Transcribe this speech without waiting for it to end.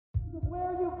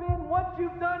where you've been, what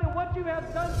you've done, and what you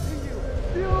have done to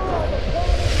you. You are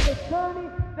the part of the journey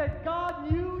that God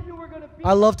knew you were going to be.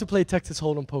 I love to play Texas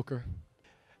Hold'em poker.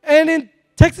 And in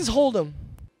Texas Hold'em,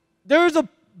 there is a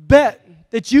bet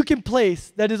that you can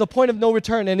place that is a point of no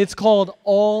return, and it's called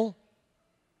all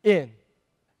in.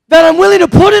 That I'm willing to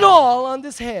put it all on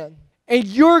this hand, and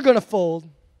you're going to fold,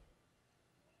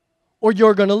 or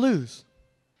you're going to lose.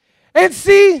 And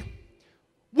see,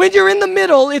 when you're in the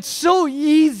middle, it's so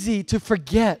easy to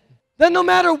forget that no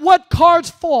matter what cards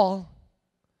fall,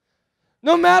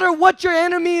 no matter what your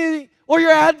enemy or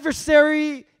your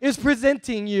adversary is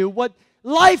presenting you, what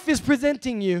life is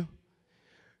presenting you,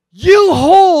 you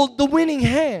hold the winning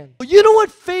hand. You know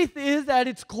what faith is at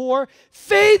its core?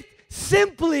 Faith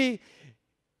simply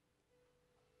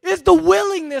is the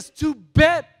willingness to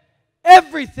bet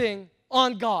everything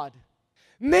on God.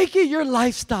 Make it your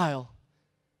lifestyle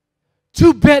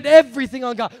to bet everything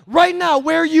on God. Right now,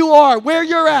 where you are, where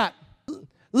you're at,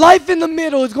 life in the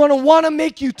middle is going to want to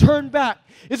make you turn back.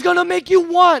 It's going to make you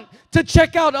want to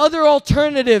check out other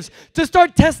alternatives, to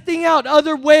start testing out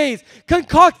other ways,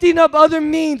 concocting up other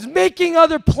means, making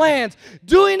other plans,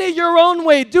 doing it your own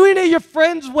way, doing it your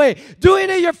friend's way, doing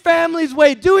it your family's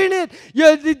way, doing it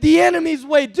the enemy's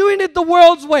way, doing it the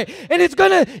world's way. And it's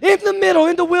going to, in the middle,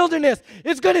 in the wilderness,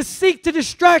 it's going to seek to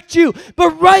distract you.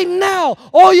 But right now,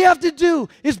 all you have to do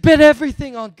is bet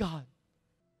everything on God.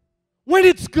 When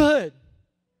it's good,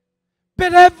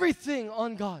 bet everything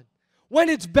on God. When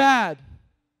it's bad,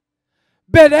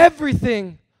 bet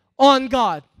everything on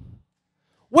God.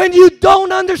 When you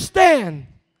don't understand,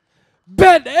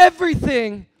 bet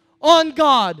everything on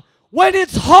God. When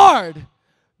it's hard,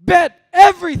 bet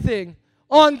everything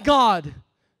on God.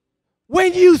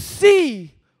 When you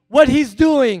see what He's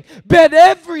doing, bet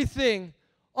everything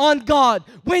on God.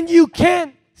 When you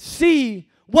can't see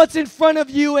what's in front of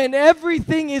you and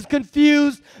everything is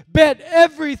confused, bet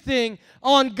everything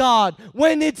on God.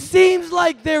 When it seems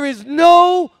like there is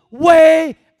no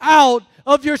way out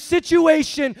of your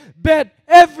situation, bet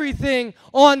everything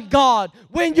on God.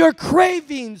 When your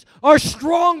cravings are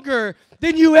stronger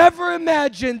than you ever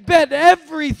imagined, bet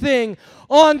everything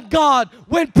on God.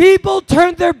 When people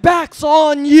turn their backs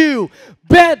on you,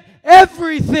 bet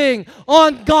everything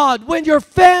on God. When your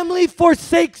family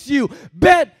forsakes you,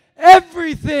 bet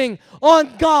everything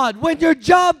on God. When your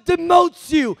job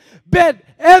demotes you, bet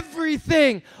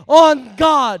everything on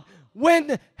God.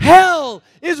 When hell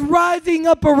is rising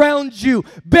up around you,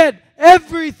 bet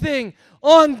everything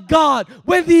on God.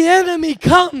 When the enemy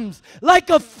comes like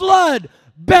a flood,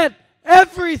 bet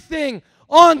everything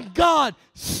on God.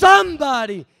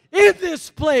 Somebody in this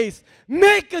place,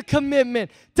 make a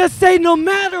commitment to say, no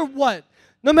matter what,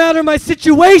 no matter my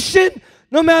situation,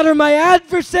 no matter my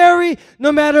adversary,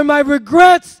 no matter my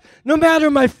regrets, no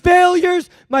matter my failures,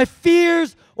 my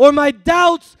fears, or my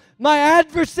doubts, my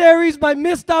adversaries, my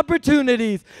missed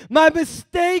opportunities, my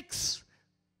mistakes,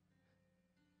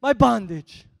 my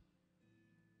bondage,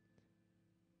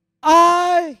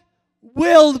 I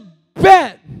will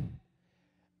bet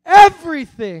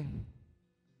everything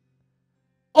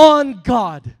on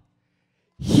God.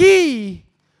 He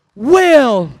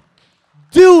will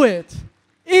do it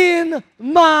in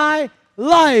my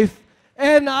life,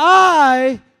 and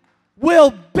I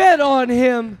will bet on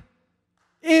Him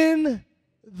in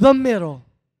the middle.